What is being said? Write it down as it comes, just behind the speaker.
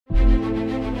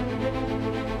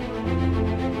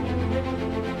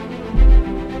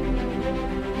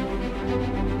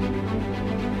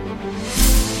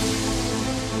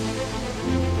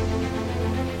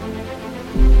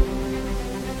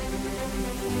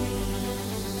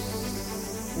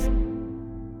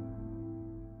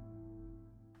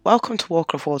Welcome to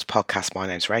Warcraft Ward's podcast. My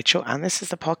name's Rachel, and this is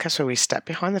the podcast where we step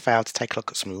behind the veil to take a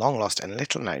look at some long lost and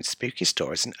little known spooky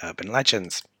stories and urban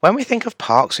legends. When we think of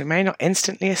parks, we may not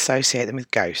instantly associate them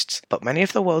with ghosts, but many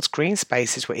of the world's green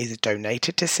spaces were either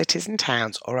donated to cities and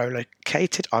towns or are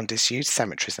located on disused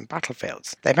cemeteries and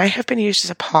battlefields. They may have been used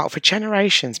as a park for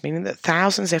generations, meaning that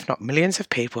thousands, if not millions, of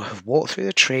people have walked through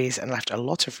the trees and left a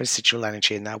lot of residual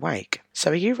energy in their wake. So,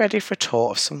 are you ready for a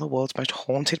tour of some of the world's most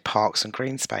haunted parks and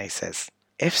green spaces?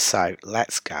 If so,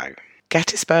 let's go.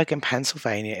 Gettysburg in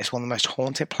Pennsylvania is one of the most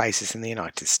haunted places in the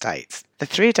United States. The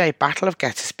 3-day Battle of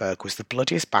Gettysburg was the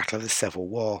bloodiest battle of the Civil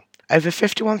War. Over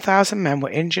 51,000 men were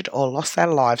injured or lost their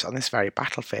lives on this very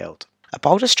battlefield. A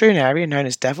boulder-strewn area known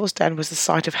as Devil's Den was the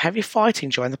site of heavy fighting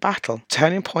during the battle. The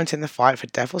turning point in the fight for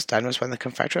Devil's Den was when the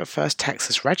Confederate 1st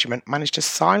Texas Regiment managed to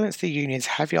silence the Union's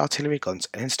heavy artillery guns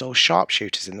and install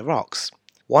sharpshooters in the rocks.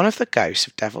 One of the ghosts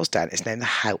of Devil's Den is named the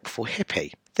Helpful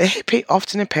Hippie. The hippie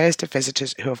often appears to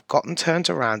visitors who have gotten turned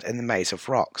around in the maze of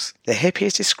rocks. The hippie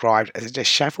is described as a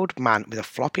dishevelled man with a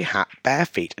floppy hat, bare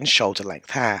feet and shoulder-length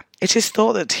hair. It is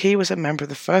thought that he was a member of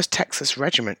the 1st Texas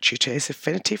Regiment due to his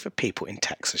affinity for people in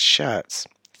Texas shirts.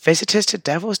 Visitors to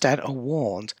Devil's Den are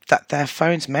warned that their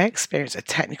phones may experience a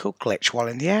technical glitch while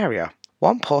in the area.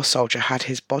 One poor soldier had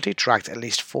his body dragged at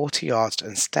least 40 yards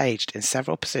and staged in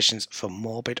several positions for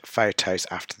morbid photos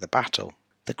after the battle.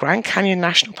 The Grand Canyon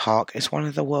National Park is one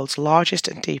of the world's largest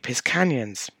and deepest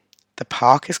canyons. The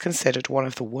park is considered one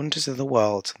of the wonders of the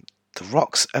world. The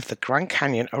rocks of the Grand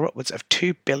Canyon are upwards of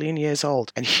 2 billion years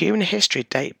old, and human history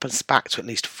dates back to at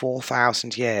least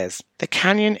 4,000 years. The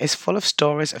canyon is full of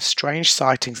stories of strange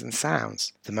sightings and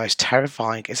sounds. The most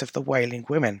terrifying is of the Wailing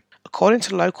Women. According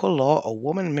to local law, a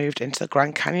woman moved into the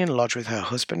Grand Canyon Lodge with her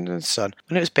husband and son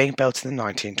when it was being built in the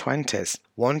 1920s.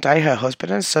 One day her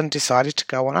husband and son decided to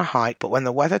go on a hike, but when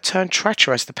the weather turned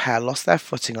treacherous, the pair lost their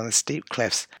footing on the steep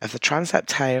cliffs of the Transept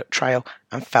Trail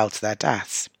and fell to their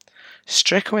deaths.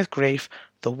 Stricken with grief,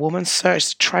 the woman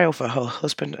searched the trail for her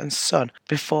husband and son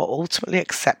before ultimately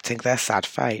accepting their sad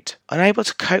fate. Unable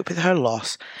to cope with her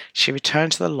loss, she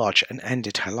returned to the lodge and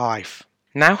ended her life.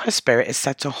 Now her spirit is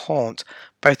said to haunt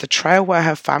both the trail where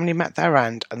her family met their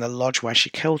end and the lodge where she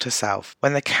killed herself.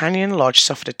 When the Canyon Lodge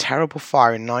suffered a terrible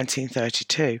fire in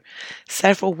 1932,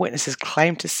 several witnesses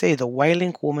claimed to see the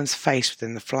Wailing Woman's face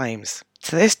within the flames.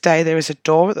 To this day, there is a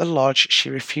door at the lodge she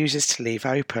refuses to leave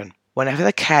open. Whenever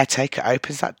the caretaker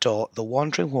opens that door, the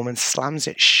wandering woman slams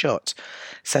it shut,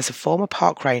 says a former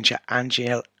park ranger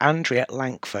Andrea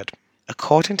Langford.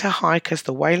 According to hikers,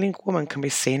 the Wailing Woman can be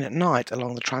seen at night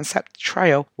along the Transept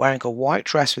Trail wearing a white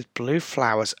dress with blue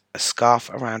flowers, a scarf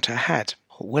around her head.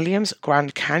 Williams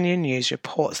Grand Canyon News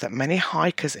reports that many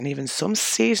hikers and even some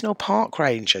seasonal park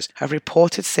rangers have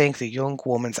reported seeing the young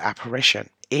woman's apparition.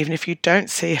 Even if you don't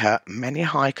see her, many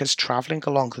hikers travelling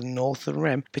along the northern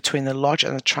rim between the lodge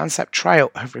and the Transept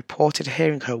Trail have reported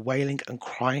hearing her wailing and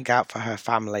crying out for her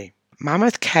family.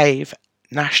 Mammoth Cave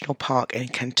National Park in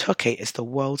Kentucky is the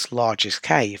world's largest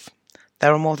cave.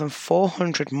 There are more than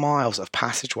 400 miles of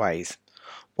passageways.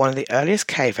 One of the earliest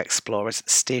cave explorers,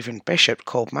 Stephen Bishop,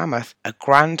 called Mammoth a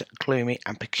grand, gloomy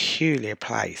and peculiar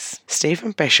place.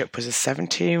 Stephen Bishop was a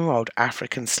 17-year-old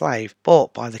African slave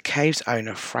bought by the cave's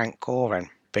owner, Frank Gorin.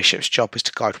 Bishop's job was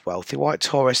to guide wealthy white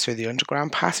tourists through the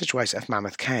underground passageways of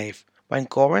Mammoth Cave. When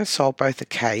Gorin sold both the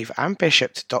cave and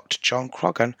Bishop to Dr. John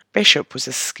Croghan, Bishop was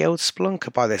a skilled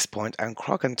spelunker by this point, and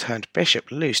Croghan turned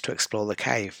Bishop loose to explore the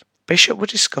cave. Bishop would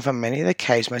discover many of the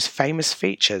cave's most famous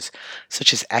features,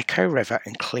 such as Echo River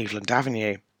and Cleveland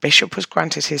Avenue. Bishop was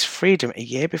granted his freedom a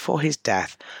year before his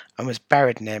death and was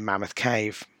buried near Mammoth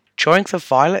Cave. During the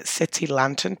Violet City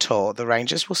Lantern Tour, the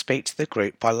Rangers will speak to the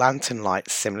group by lantern light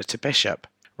similar to Bishop.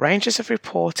 Rangers have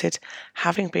reported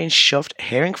having been shoved,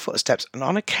 hearing footsteps, and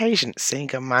on occasion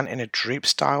seeing a man in a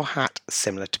droop-style hat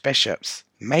similar to Bishop's.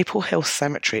 Maple Hill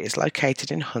Cemetery is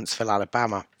located in Huntsville,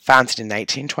 Alabama. Founded in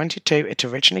 1822, it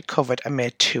originally covered a mere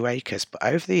 2 acres, but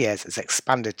over the years has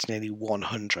expanded to nearly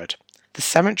 100. The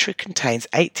cemetery contains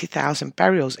 80,000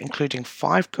 burials, including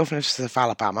 5 governors of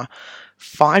Alabama,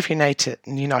 5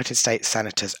 United States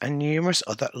senators, and numerous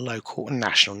other local and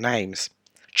national names.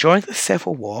 During the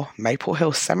Civil War, Maple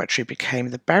Hill Cemetery became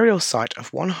the burial site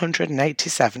of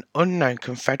 187 unknown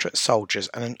Confederate soldiers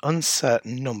and an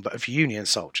uncertain number of Union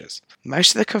soldiers.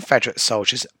 Most of the Confederate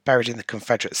soldiers buried in the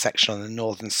Confederate section on the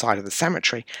northern side of the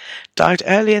cemetery died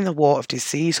early in the war of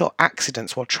disease or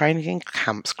accidents while training in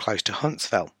camps close to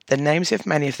Huntsville. The names of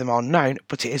many of them are known,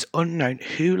 but it is unknown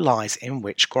who lies in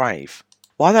which grave.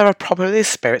 While there are probably the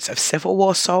spirits of Civil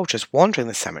War soldiers wandering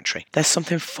the cemetery, there's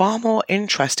something far more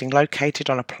interesting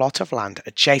located on a plot of land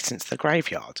adjacent to the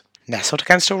graveyard. Nestled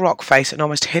against a rock face and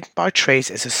almost hidden by trees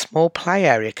is a small play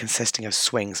area consisting of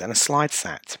swings and a slide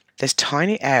set. This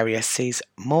tiny area sees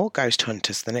more ghost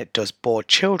hunters than it does bored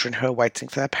children who are waiting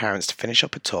for their parents to finish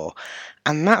up a tour,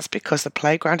 and that's because the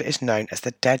playground is known as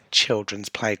the Dead Children's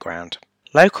Playground.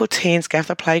 Local teens gave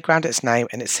the playground its name,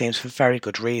 and it seems for very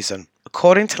good reason.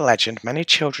 According to legend, many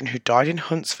children who died in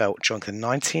Huntsville during the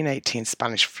 1918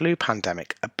 Spanish flu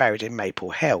pandemic are buried in Maple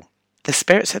Hill. The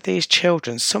spirits of these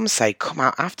children, some say, come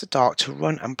out after dark to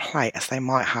run and play as they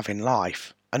might have in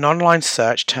life. An online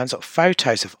search turns up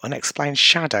photos of unexplained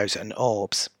shadows and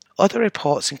orbs. Other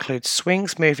reports include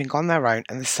swings moving on their own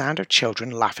and the sound of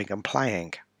children laughing and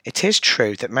playing. It is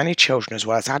true that many children as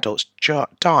well as adults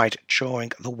died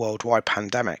during the worldwide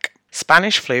pandemic.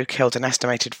 Spanish flu killed an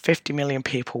estimated 50 million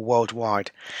people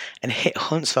worldwide and hit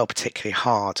Huntsville particularly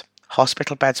hard.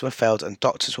 Hospital beds were filled and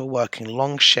doctors were working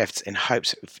long shifts in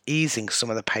hopes of easing some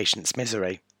of the patients'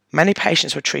 misery. Many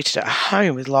patients were treated at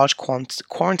home with large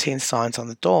quarantine signs on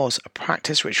the doors, a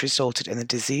practice which resulted in the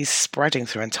disease spreading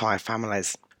through entire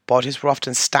families. Bodies were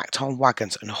often stacked on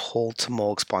wagons and hauled to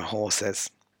morgues by horses.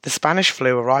 The Spanish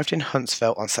flu arrived in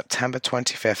Huntsville on September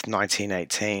 25,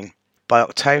 1918. By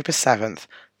October 7th,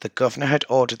 the governor had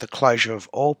ordered the closure of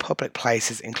all public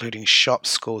places including shops,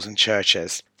 schools and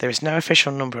churches. There is no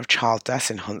official number of child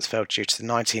deaths in Huntsville due to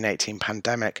the 1918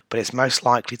 pandemic, but it's most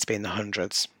likely to be in the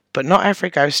hundreds. But not every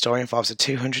ghost story involves a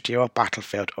 200-year-old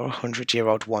battlefield or a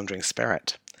 100-year-old wandering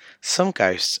spirit. Some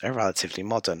ghosts are relatively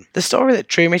modern. The story that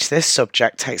drew me to this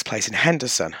subject takes place in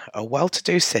Henderson, a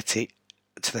well-to-do city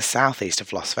to the southeast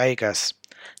of Las Vegas.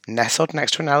 Nestled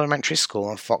next to an elementary school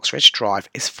on Fox Ridge Drive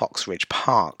is Fox Ridge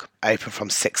Park. Open from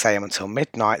 6 a.m. until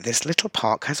midnight, this little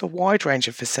park has a wide range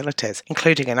of facilities,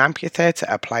 including an amphitheatre,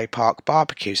 a play park,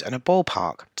 barbecues and a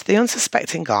ballpark. To the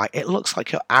unsuspecting eye, it looks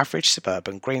like your average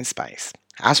suburban green space.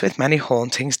 As with many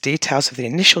hauntings, details of the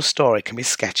initial story can be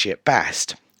sketchy at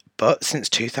best. But since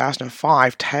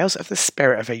 2005, tales of the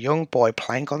spirit of a young boy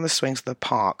playing on the swings of the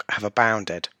park have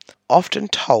abounded. Often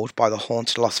told by the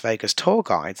haunted Las Vegas tour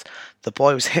guides, the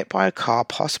boy was hit by a car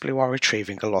possibly while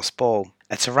retrieving a lost ball.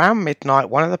 At around midnight,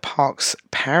 one of the park's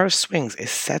pair of swings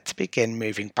is said to begin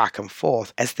moving back and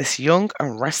forth as this young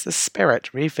and restless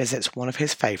spirit revisits one of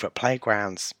his favourite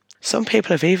playgrounds. Some people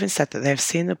have even said that they have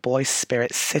seen the boy's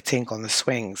spirit sitting on the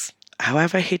swings.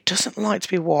 However, he doesn't like to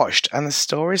be watched, and the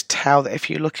stories tell that if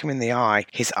you look him in the eye,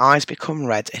 his eyes become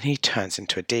red and he turns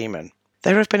into a demon.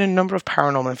 There have been a number of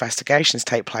paranormal investigations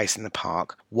take place in the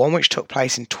park. One which took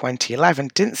place in 2011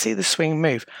 didn't see the swing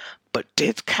move, but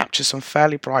did capture some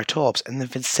fairly bright orbs in the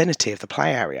vicinity of the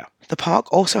play area. The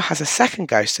park also has a second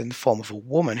ghost in the form of a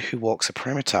woman who walks a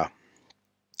perimeter.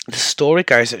 The story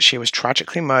goes that she was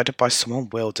tragically murdered by someone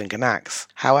wielding an axe.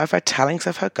 However, tellings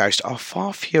of her ghost are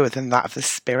far fewer than that of the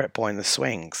spirit boy in the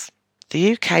swings.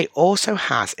 The UK also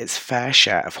has its fair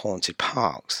share of haunted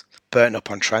parks.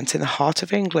 Burton-upon-Trent in the heart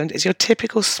of England is your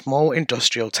typical small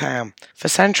industrial town. For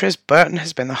centuries, Burton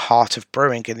has been the heart of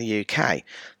brewing in the UK,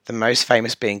 the most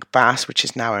famous being Bass, which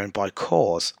is now owned by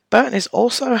Coors. Burton is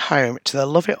also home to the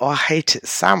love it or hate it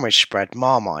sandwich spread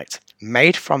Marmite.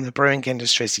 Made from the brewing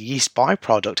industry's yeast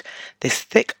byproduct, this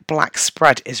thick black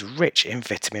spread is rich in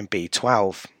vitamin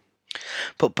B12.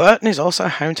 But Burton is also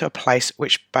home to a place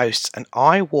which boasts an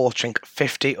eye-watering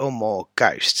 50 or more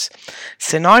ghosts.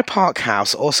 Sinai Park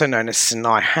House, also known as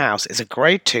Sinai House, is a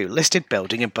Grade 2 listed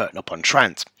building in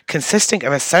Burton-upon-Trent. Consisting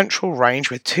of a central range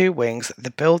with 2 wings,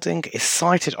 the building is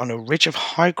sited on a ridge of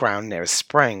high ground near a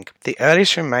spring. The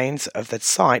earliest remains of the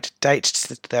site date to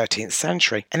the 13th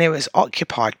century, and it was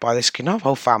occupied by the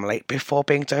Skinnobel family before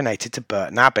being donated to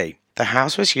Burton Abbey. The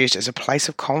house was used as a place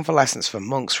of convalescence for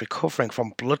monks recovering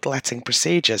from bloodletting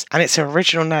procedures, and its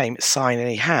original name,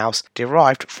 Sinai House,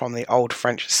 derived from the Old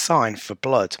French sign for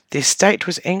blood. The estate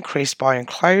was increased by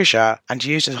enclosure and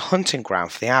used as a hunting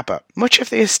ground for the abbot. Much of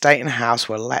the estate and house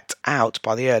were let out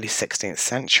by the early 16th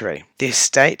century. The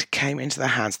estate came into the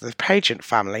hands of the Paget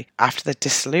family after the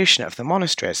dissolution of the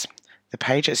monasteries. The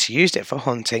Pagets used it for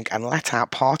hunting and let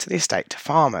out part of the estate to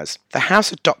farmers. The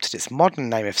house adopted its modern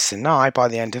name of Sinai by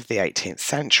the end of the 18th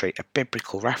century, a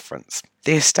biblical reference.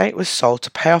 The estate was sold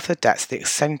to pay off the debts of the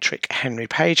eccentric Henry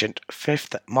Paget,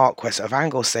 5th Marquess of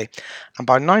Anglesey, and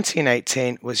by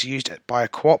 1918 was used by a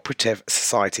cooperative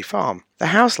society farm. The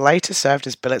house later served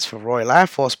as billets for Royal Air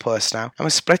Force personnel and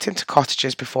was split into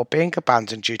cottages before being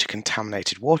abandoned due to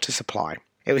contaminated water supply.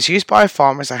 It was used by a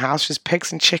farmer as a house for his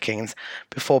pigs and chickens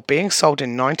before being sold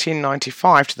in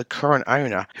 1995 to the current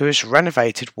owner, who has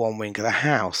renovated one wing of the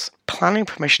house. Planning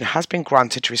permission has been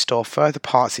granted to restore further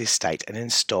parts of the estate and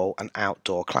install an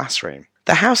outdoor classroom.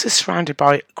 The house is surrounded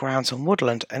by grounds and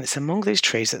woodland, and it's among these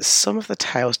trees that some of the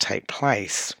tales take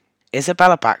place.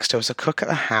 Isabella Baxter was a cook at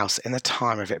the house in the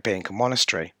time of it being a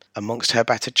monastery. Amongst her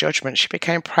better judgment, she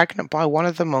became pregnant by one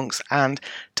of the monks and,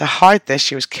 to hide this,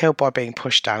 she was killed by being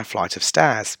pushed down a flight of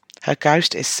stairs. Her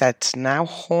ghost is said to now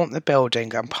haunt the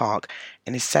building and park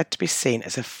and is said to be seen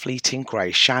as a fleeting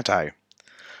grey shadow.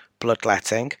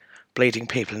 Bloodletting, bleeding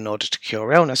people in order to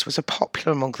cure illness, was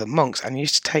popular among the monks and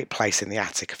used to take place in the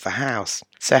attic of the house.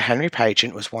 Sir Henry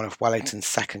Paget was one of Wellington's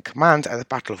second command at the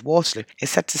Battle of Waterloo,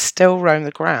 is said to still roam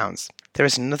the grounds. There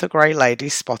is another grey lady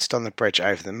spotted on the bridge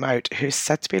over the moat who is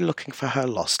said to be looking for her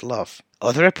lost love.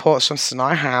 Other reports from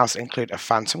Sinai House include a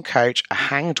phantom coach, a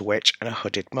hanged witch and a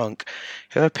hooded monk,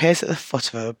 who appears at the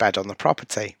foot of a bed on the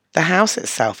property. The house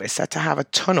itself is said to have a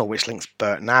tunnel which links to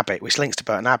Burton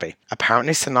Abbey.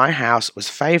 Apparently Sinai House was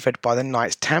favoured by the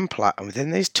Knights Templar, and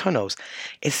within these tunnels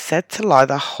is said to lie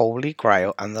the Holy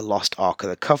Grail and the Lost Ark of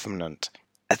the Covenant.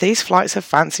 Are these flights of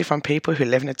fancy from people who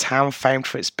live in a town famed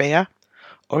for its beer?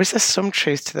 Or is there some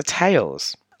truth to the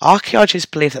tales? Archaeologists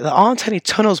believe that there aren't any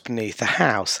tunnels beneath the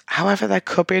house. However, there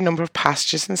could be a number of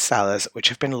passages and cellars which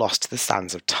have been lost to the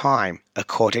sands of time.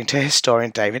 According to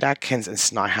historian David Adkins and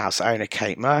Sinai House owner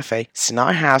Kate Murphy,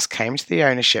 Sinai House came to the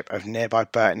ownership of nearby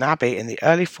Burton Abbey in the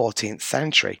early 14th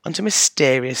century under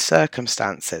mysterious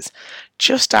circumstances,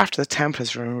 just after the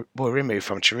Templars were removed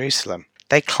from Jerusalem.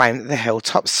 They claim that the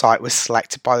hilltop site was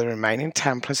selected by the remaining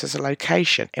Templars as a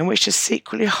location in which to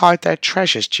secretly hide their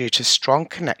treasures due to strong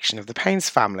connection of the Paynes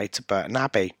family to Burton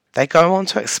Abbey. They go on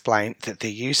to explain that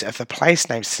the use of the place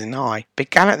name Sinai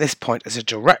began at this point as a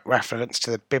direct reference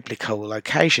to the biblical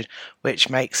location, which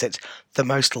makes it the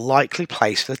most likely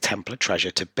place for the Templar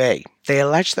treasure to be. They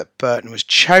allege that Burton was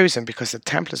chosen because the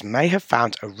Templars may have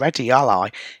found a ready ally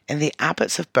in the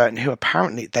abbots of Burton, who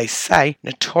apparently, they say,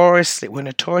 were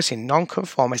notoriously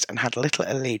nonconformist and had little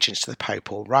allegiance to the Pope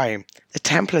or Rome. The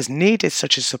Templars needed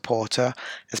such a supporter,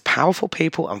 as powerful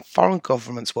people and foreign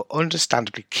governments were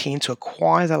understandably keen to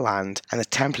acquire the land, and the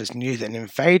Templars knew that an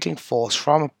invading force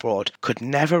from abroad could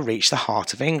never reach the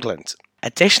heart of England.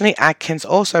 Additionally, Adkins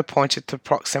also pointed to the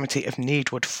proximity of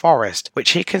Needwood Forest, which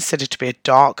he considered to be a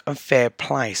dark and feared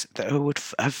place that would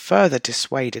have further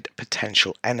dissuaded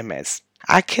potential enemies.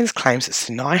 Adkins claims that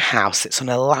Sinai House sits on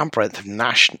a labyrinth of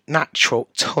natural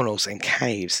tunnels and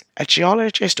caves. A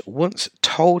geologist once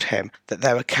told him that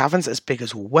there were caverns as big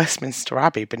as Westminster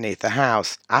Abbey beneath the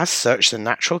house. As such, the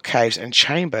natural caves and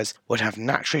chambers would have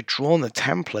naturally drawn the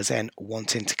Templars in,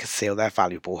 wanting to conceal their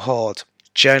valuable hoard.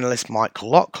 Journalist Mike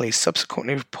Lockley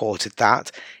subsequently reported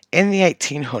that, in the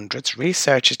 1800s,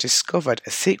 researchers discovered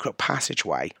a secret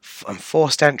passageway and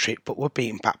forced entry but were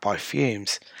beaten back by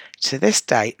fumes. To this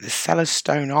day, the cellar's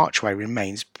stone archway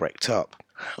remains bricked up.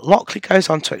 Lockley goes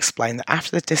on to explain that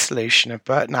after the dissolution of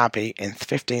Burton Abbey in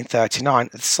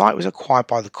 1539, the site was acquired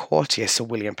by the courtier Sir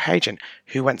William Paget,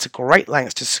 who went to great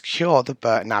lengths to secure the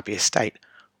Burton Abbey estate.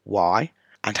 Why?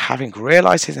 And having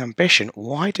realised his ambition,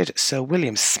 why did Sir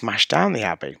William smash down the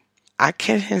abbey?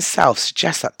 Adkins himself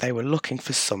suggests that they were looking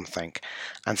for something,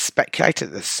 and speculated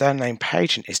that the surname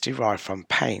Paget is derived from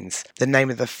Paynes, the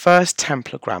name of the first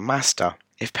Templar Grand Master.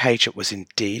 If Paget was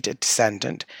indeed a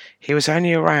descendant, he was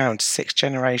only around 6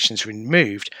 generations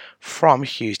removed from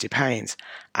Hughes de Paynes.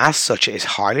 As such, it is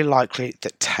highly likely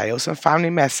that tales and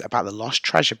family myths about the lost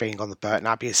treasure being on the Burton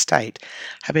Abbey estate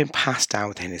have been passed down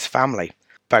within his family.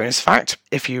 Bonus fact,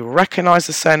 if you recognise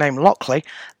the surname Lockley,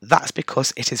 that's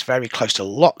because it is very close to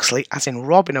Locksley, as in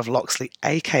Robin of Locksley,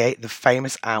 aka the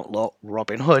famous outlaw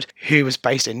Robin Hood, who was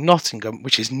based in Nottingham,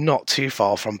 which is not too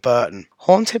far from Burton.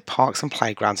 Haunted parks and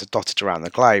playgrounds are dotted around the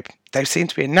globe. They seem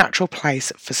to be a natural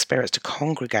place for spirits to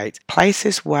congregate,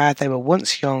 places where they were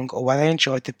once young or where they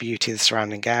enjoyed the beauty of the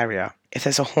surrounding area. If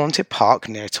there's a haunted park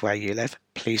near to where you live,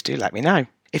 please do let me know.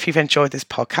 If you've enjoyed this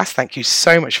podcast, thank you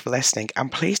so much for listening,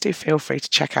 and please do feel free to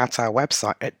check out our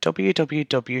website at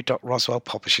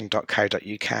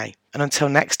www.roswellpublishing.co.uk. And until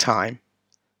next time,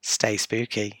 stay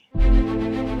spooky.